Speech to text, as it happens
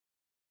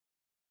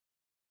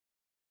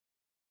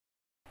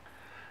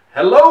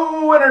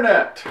Hello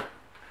Internet!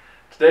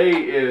 Today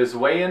is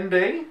weigh-in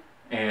day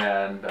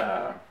and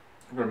I'm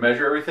going to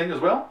measure everything as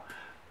well.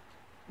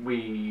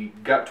 We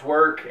got to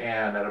work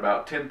and at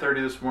about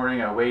 10:30 this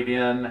morning I weighed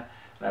in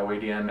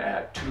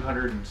at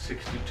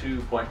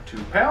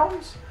 262.2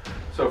 pounds.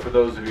 So for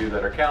those of you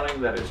that are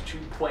counting, that is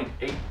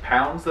 2.8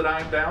 pounds that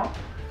I'm down.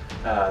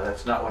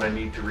 That's not what I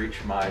need to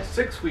reach my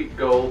 6-week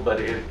goal,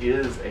 but it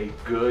is a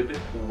good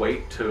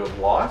weight to have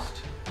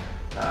lost.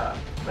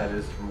 That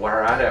is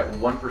where I'm at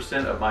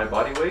 1% of my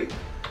body weight.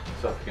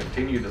 So if I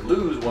continue to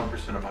lose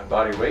 1% of my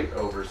body weight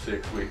over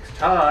 6 weeks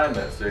time,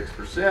 that's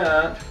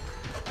 6%,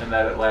 and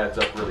that it adds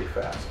up really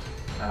fast.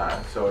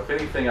 So if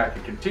anything, I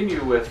can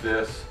continue with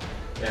this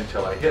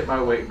until I hit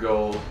my weight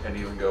goal and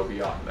even go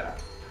beyond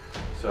that.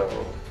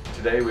 So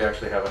today we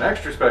actually have an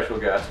extra special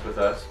guest with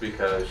us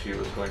because she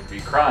was going to be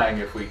crying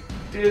if we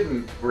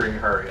didn't bring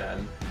her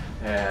in,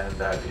 and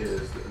that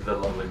is the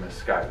lovely Miss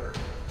Skylar.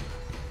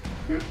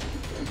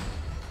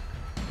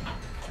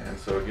 And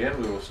so again,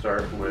 we will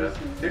start with,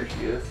 there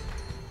she is.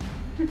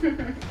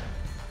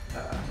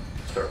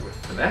 Start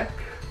with the neck.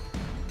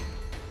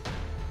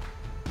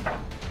 I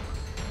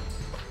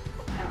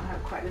don't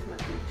have quite as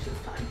much reach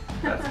this time.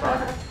 That's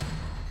fine.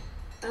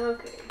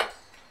 Okay.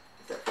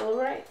 Does that feel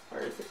right? Or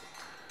is it...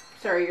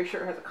 Sorry, your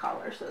shirt has a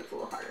collar, so it's a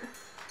little harder.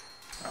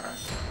 Alright.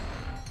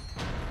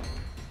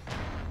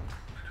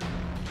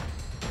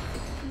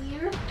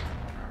 16.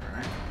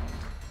 Alright.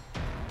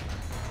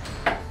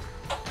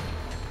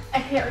 I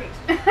can't reach.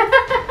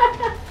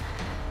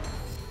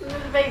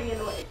 There's a baby in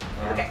the way.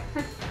 Okay.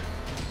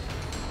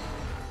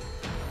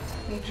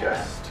 We have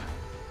Chest.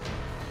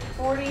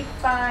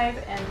 45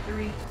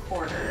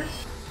 3/4.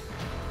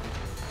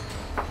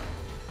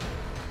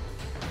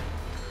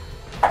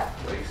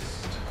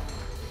 Waist.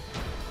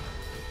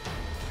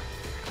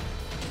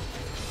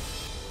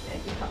 Yeah,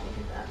 you help me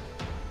do that.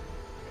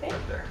 Okay.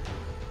 Right there.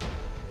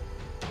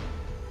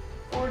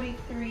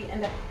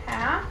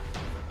 43.5.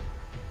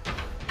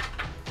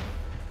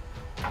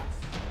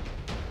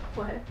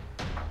 Go ahead.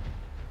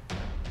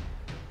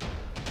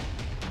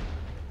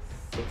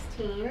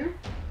 16.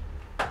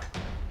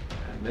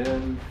 And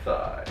then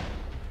thigh.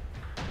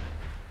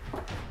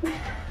 I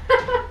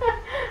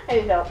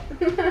need help.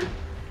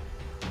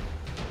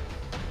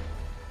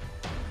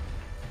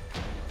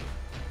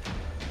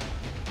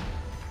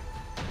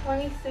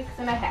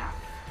 26.5.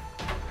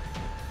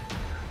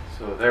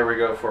 So there we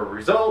go for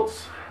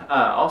results.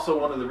 Also,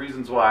 one of the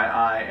reasons why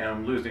I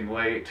am losing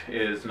weight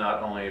is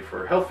not only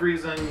for health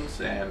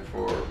reasons and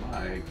for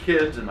my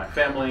kids and my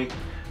family,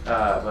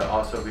 but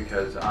also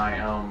because I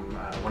am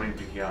wanting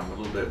to become a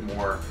little bit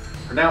more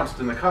pronounced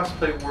in the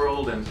cosplay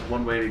world, and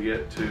one way to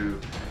get to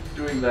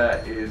doing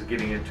that is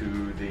getting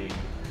into the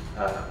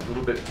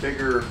little bit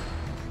bigger,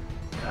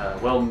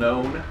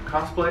 well-known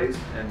cosplays,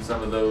 and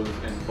some of those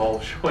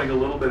involve showing a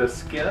little bit of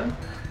skin.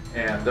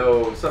 And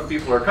though some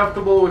people are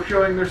comfortable with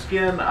showing their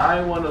skin,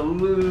 I want to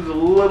lose a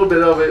little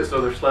bit of it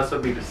so there's less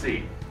of me to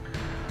see.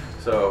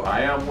 So I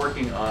am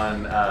working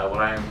on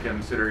what I am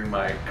considering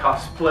my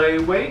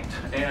cosplay weight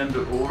and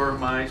or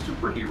my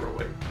superhero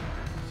weight.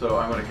 So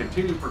I'm going to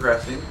continue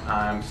progressing.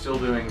 I'm still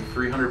doing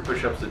 300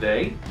 push-ups a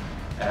day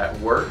at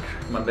work,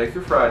 Monday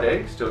through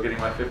Friday, still getting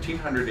my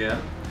 1,500 in.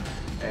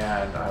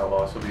 And I will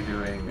also be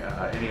doing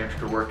any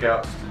extra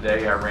workouts.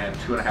 Today I ran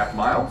 2.5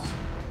 miles.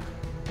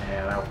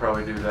 And I'll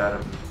probably do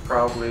that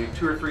probably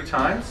 2 or 3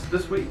 times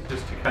this week,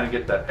 just to kind of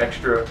get that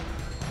extra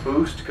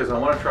boost, because I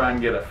want to try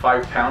and get a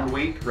 5-pound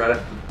week right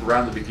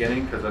around the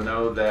beginning, because I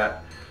know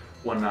that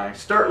when I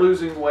start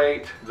losing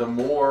weight, the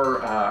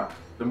more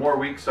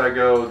weeks I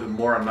go, the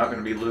more I'm not going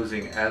to be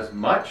losing as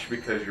much,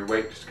 because your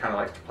weight just kind of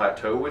likes to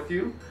plateau with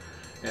you.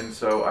 And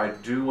so I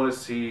do want to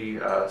see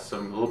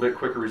some little bit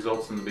quicker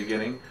results in the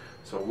beginning.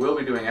 So we'll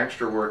be doing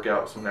extra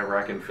workouts whenever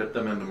I can fit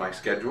them into my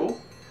schedule.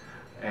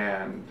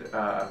 And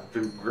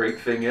the great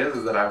thing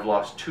is that I've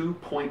lost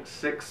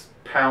 2.6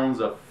 pounds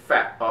of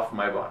fat off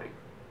my body.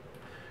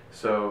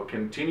 So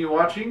continue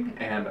watching,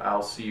 and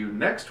I'll see you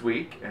next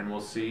week, and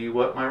we'll see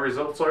what my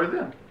results are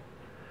then.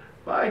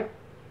 Bye.